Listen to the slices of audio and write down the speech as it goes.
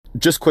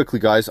Just quickly,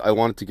 guys, I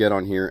wanted to get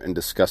on here and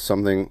discuss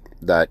something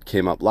that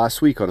came up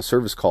last week on a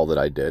service call that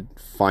I did,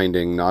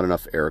 finding not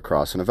enough air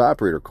across an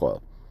evaporator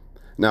coil.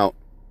 Now,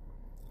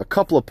 a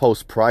couple of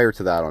posts prior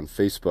to that on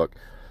Facebook,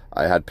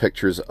 I had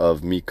pictures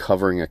of me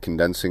covering a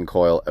condensing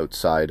coil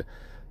outside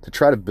to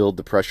try to build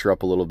the pressure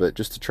up a little bit,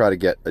 just to try to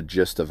get a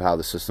gist of how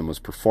the system was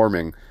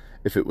performing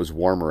if it was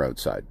warmer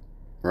outside,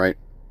 right?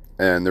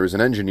 And there was an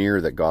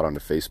engineer that got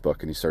onto Facebook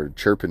and he started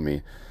chirping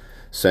me,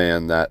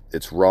 saying that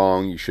it's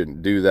wrong, you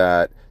shouldn't do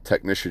that,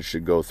 technicians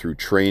should go through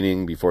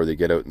training before they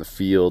get out in the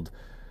field.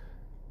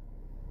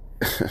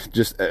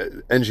 Just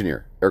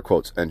engineer, air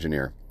quotes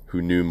engineer,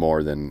 who knew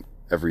more than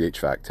every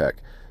HVAC tech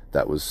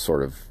that was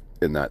sort of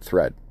in that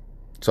thread.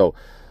 So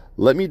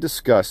let me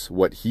discuss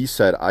what he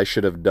said I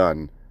should have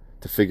done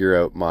to figure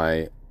out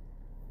my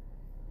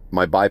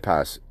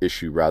bypass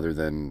issue, rather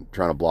than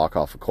trying to block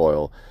off a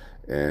coil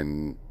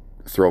and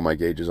throw my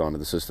gauges onto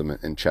the system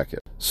and check it.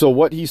 So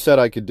what he said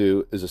I could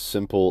do is a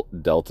simple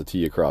delta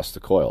T across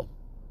the coil.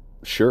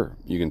 Sure,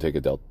 you can take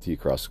a delta T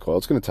across the coil.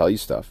 It's going to tell you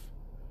stuff.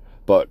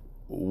 But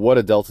what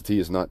a delta T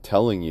is not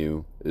telling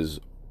you is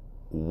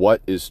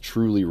what is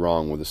truly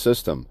wrong with the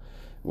system.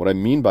 What I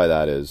mean by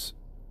that is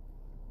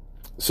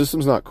the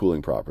system's not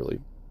cooling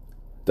properly.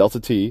 Delta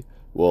T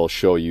will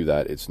show you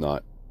that it's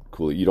not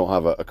cooling. You don't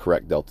have a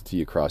correct delta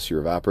T across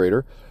your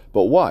evaporator.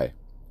 But why?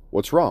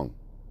 What's wrong?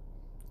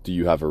 Do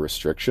you have a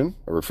restriction,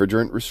 a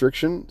refrigerant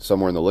restriction,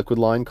 somewhere in the liquid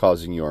line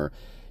causing your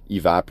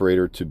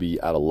evaporator to be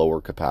at a lower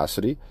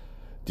capacity?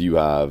 Do you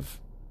have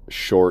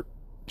short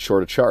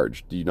of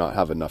charge? Do you not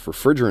have enough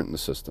refrigerant in the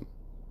system?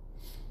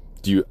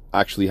 Do you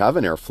actually have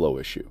an airflow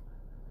issue?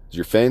 Is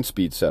your fan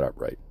speed set up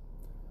right?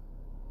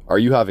 Are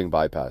you having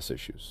bypass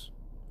issues?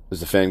 Is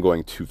the fan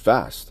going too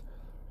fast?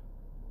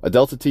 A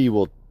delta T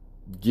will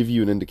give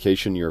you an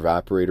indication your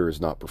evaporator is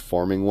not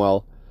performing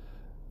well,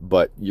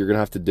 but you're going to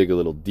have to dig a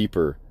little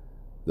deeper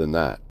than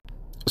that.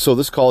 So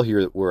this call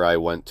here where I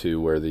went to,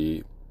 where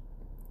the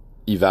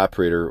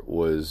evaporator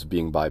was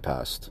being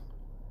bypassed,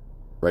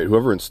 right?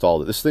 Whoever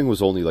installed it, this thing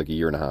was only like a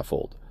year and a half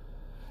old,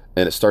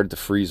 and it started to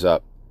freeze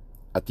up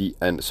at the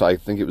end. So I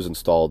think it was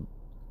installed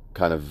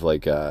kind of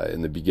like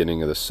in the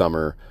beginning of the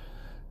summer,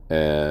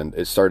 and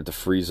it started to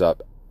freeze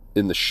up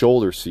in the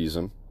shoulder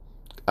season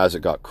as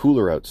it got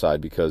cooler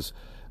outside, because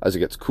as it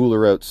gets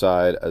cooler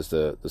outside, as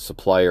the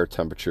supply air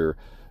temperature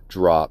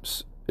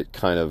drops, it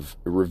kind of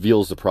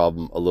reveals the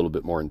problem a little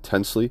bit more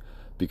intensely,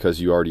 because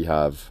you already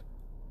have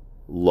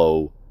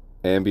low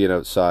ambient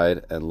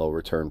outside and low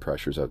return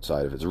pressures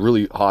outside. If it's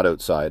really hot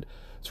outside,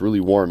 it's really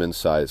warm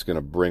inside, it's going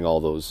to bring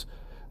all those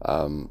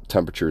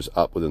temperatures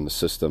up within the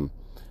system,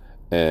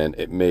 and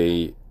it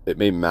may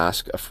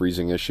mask a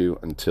freezing issue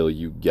until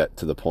you get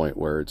to the point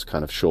where it's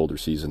kind of shoulder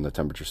season, the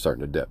temperature's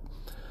starting to dip.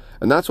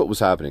 And that's what was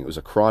happening. It was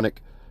a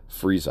chronic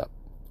freeze up,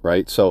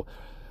 right? So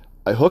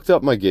I hooked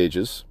up my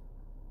gauges,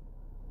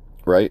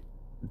 right,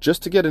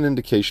 just to get an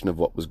indication of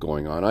what was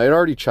going on. I had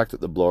already checked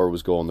that the blower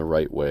was going the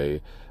right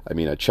way. I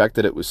mean, I checked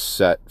that it was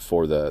set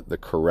for the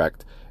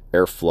correct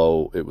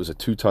airflow. It was a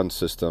 2-ton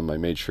system. I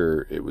made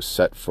sure it was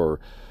set for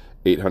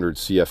 800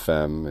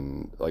 CFM,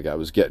 and like I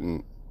was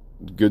getting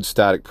good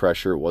static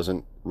pressure. It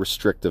wasn't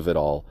restrictive at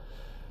all,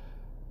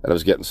 and I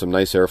was getting some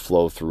nice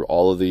airflow through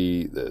all of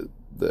the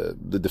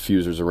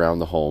diffusers around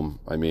the home.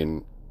 I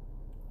mean,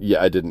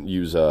 yeah, I didn't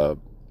use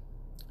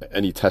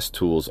any test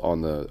tools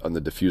on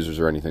the diffusers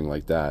or anything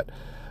like that,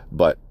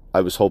 but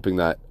I was hoping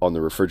that on the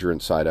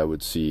refrigerant side I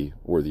would see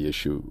where the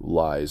issue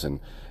lies, and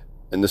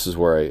this is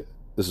where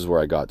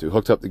I got to.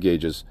 Hooked up the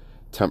gauges,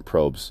 temp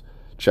probes,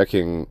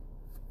 checking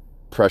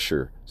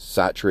pressure,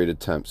 saturated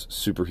temps,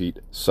 superheat,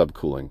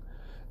 subcooling,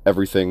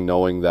 everything,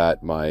 knowing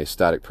that my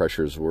static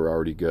pressures were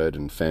already good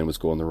and fan was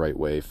going the right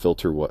way,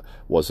 filter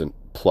wasn't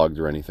plugged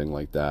or anything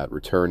like that,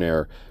 return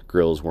air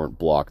grills weren't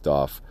blocked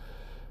off.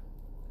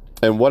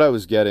 And what I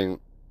was getting,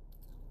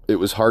 it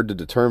was hard to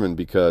determine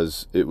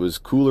because it was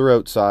cooler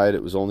outside.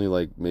 It was only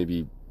like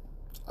maybe,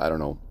 I don't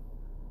know,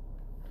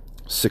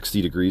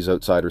 60 degrees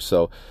outside or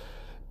so,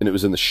 and it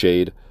was in the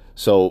shade.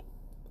 So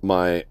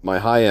my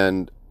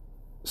high-end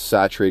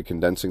saturated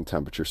condensing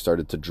temperature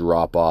started to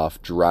drop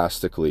off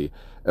drastically,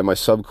 and my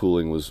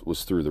subcooling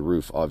was through the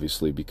roof,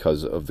 obviously,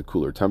 because of the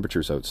cooler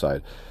temperatures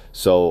outside.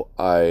 So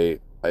I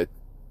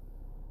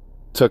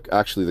took,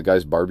 actually the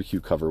guy's barbecue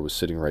cover was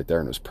sitting right there,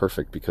 and it was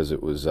perfect because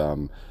it was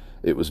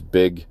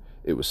big,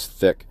 it was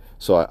thick,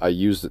 so I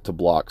used it to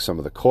block some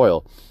of the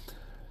coil,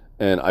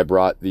 and I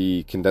brought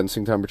the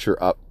condensing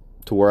temperature up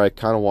to where I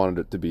kind of wanted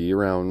it to be,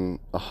 around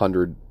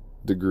 100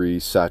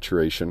 degrees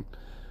saturation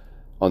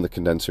on the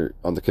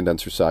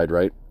condenser side,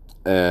 right?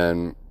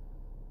 And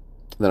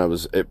then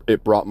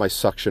it brought my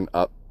suction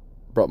up,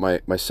 brought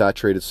my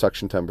saturated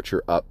suction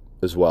temperature up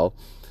as well.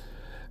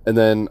 And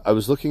then I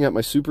was looking at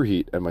my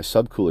superheat and my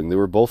subcooling. They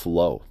were both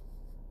low.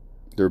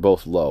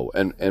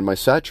 And my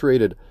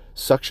saturated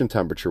suction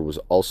temperature was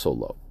also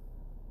low.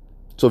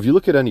 So if you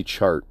look at any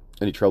chart,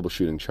 any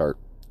troubleshooting chart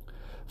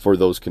for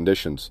those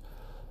conditions,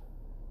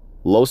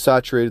 low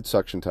saturated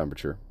suction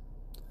temperature,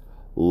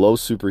 low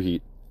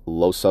superheat,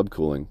 low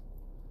subcooling,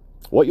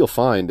 what you'll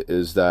find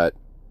is that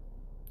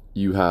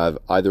you have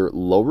either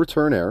low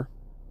return air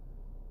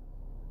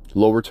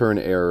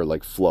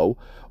like flow,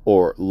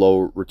 or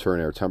low return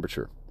air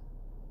temperature.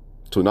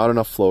 So not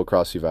enough flow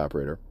across the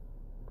evaporator,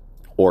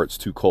 or it's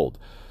too cold.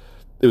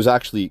 It was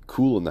actually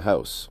cool in the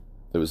house.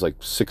 It was like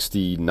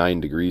 69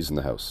 degrees in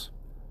the house.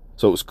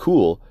 So it was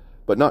cool,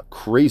 but not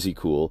crazy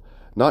cool,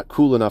 not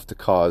cool enough to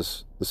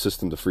cause the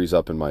system to freeze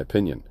up, in my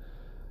opinion.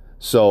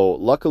 So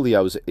luckily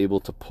I was able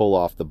to pull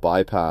off the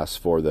bypass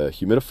for the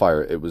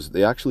humidifier.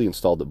 They actually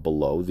installed it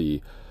below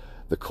the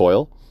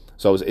coil.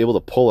 So I was able to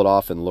pull it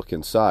off and look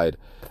inside,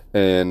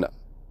 and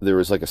there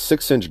was like a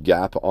 6-inch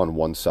gap on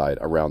one side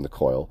around the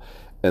coil,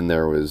 and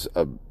there was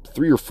a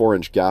 3 or 4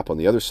 inch gap on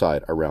the other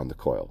side around the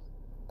coil.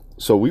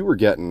 So we were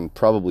getting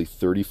probably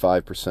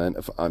 35%,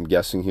 if I'm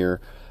guessing here,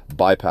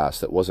 bypass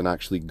that wasn't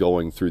actually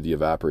going through the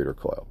evaporator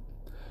coil.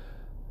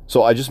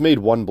 So I just made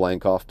one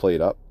blank off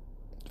plate up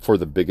for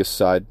the biggest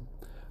side.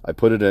 I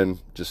put it in,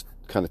 just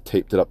kind of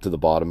taped it up to the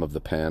bottom of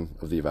the pan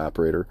of the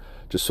evaporator,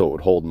 just so it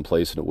would hold in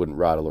place and it wouldn't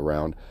rattle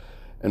around,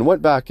 and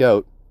went back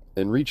out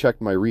and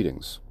rechecked my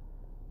readings.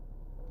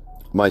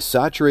 My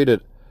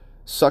saturated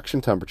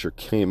suction temperature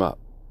came up.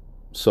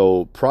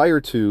 So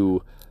prior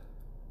to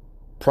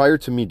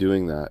me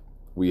doing that,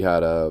 we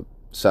had a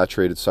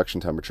saturated suction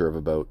temperature of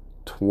about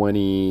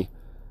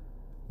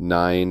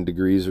 29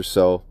 degrees or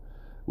so,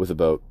 with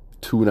about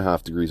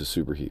 2.5 degrees of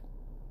superheat.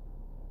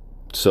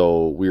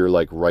 So we were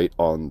like right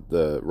on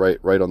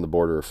the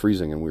border of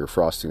freezing, and we were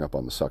frosting up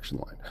on the suction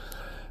line.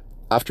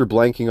 After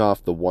blanking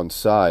off the one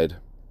side,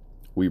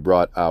 we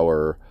brought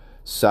our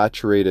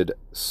saturated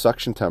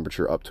suction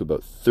temperature up to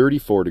about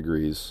 34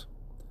 degrees,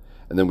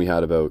 and then we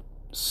had about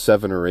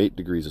 7 or 8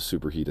 degrees of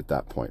superheat at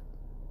that point.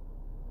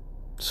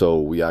 So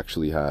we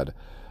actually had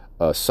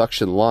a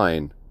suction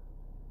line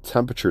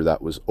temperature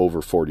that was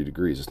over 40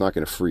 degrees. It's not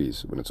going to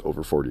freeze when it's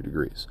over 40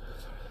 degrees.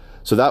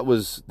 So that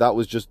was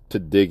just to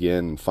dig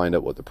in and find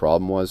out what the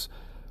problem was.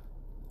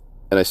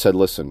 And I said,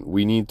 listen,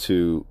 we need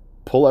to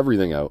pull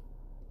everything out,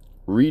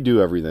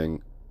 redo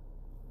everything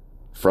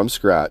from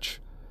scratch,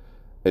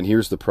 and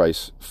here's the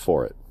price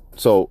for it.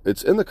 So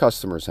it's in the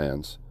customer's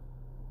hands,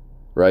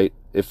 right?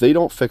 If they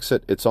don't fix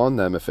it, it's on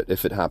them if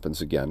it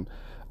happens again.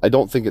 I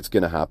don't think it's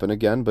going to happen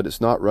again, but it's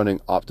not running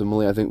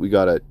optimally. I think we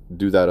got to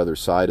do that other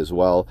side as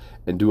well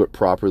and do it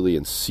properly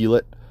and seal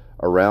it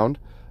around.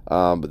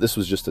 But this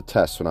was just a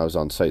test when I was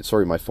on site.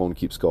 Sorry, my phone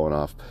keeps going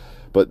off.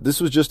 But this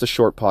was just a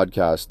short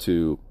podcast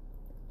to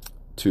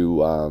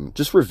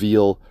just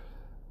reveal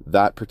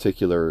that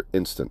particular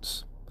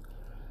instance.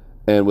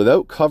 And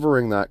without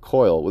covering that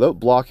coil, without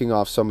blocking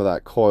off some of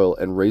that coil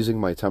and raising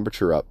my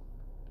temperature up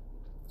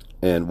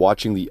and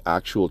watching the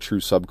actual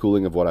true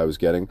subcooling of what I was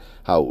getting,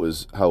 how it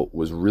was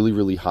really,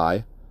 really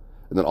high,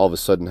 and then all of a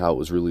sudden how it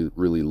was really,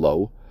 really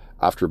low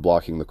after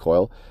blocking the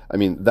coil, I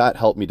mean, that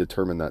helped me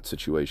determine that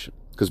situation.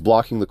 Because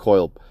blocking the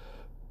coil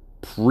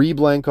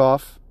pre-blank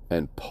off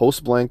and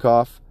post-blank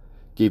off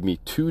gave me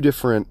 2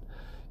 different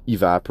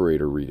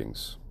evaporator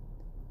readings.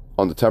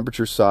 On the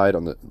temperature side,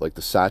 on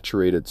the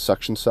saturated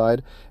suction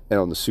side, and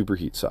on the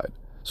superheat side.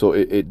 So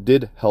it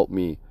did help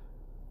me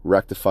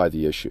rectify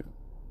the issue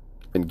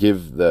and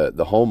give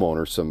the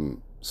homeowner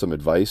some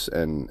advice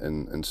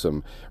and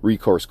some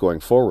recourse going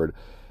forward.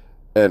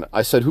 And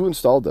I said, who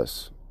installed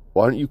this?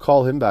 Why don't you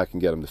call him back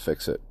and get him to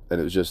fix it?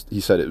 And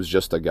he said it was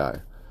just a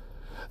guy.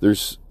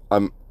 Here's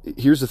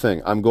the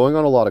thing. I'm going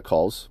on a lot of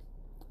calls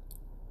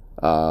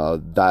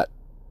that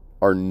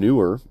are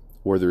newer,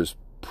 where there's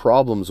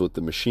problems with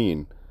the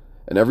machine,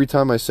 and every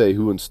time I say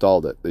who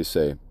installed it, they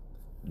say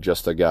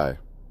just a guy.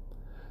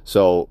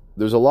 So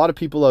there's a lot of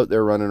people out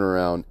there running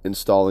around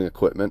installing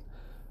equipment.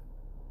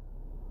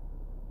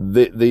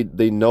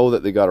 They know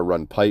that they got to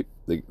run pipe.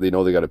 They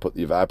know they got to put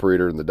the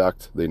evaporator in the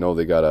duct. They know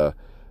they got to.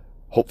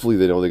 Hopefully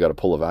they know they got to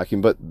pull a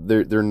vacuum, but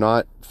they're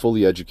not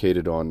fully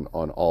educated on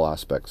all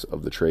aspects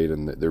of the trade,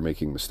 and they're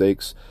making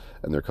mistakes,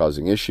 and they're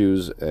causing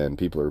issues, and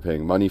people are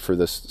paying money for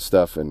this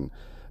stuff, and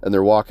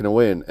they're walking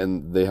away,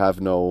 and they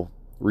have no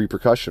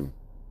repercussion.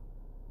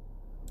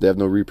 They have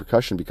no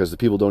repercussion because the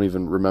people don't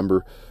even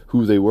remember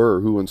who they were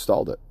or who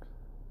installed it.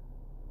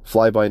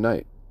 Fly by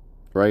night,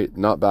 right?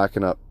 Not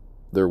backing up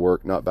their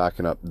work, not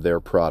backing up their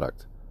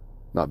product,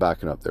 not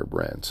backing up their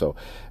brand. So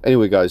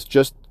anyway, guys,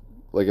 just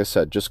like I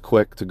said, just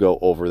quick to go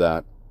over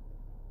that.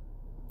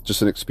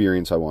 Just an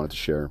experience I wanted to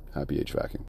share. Happy HVACing.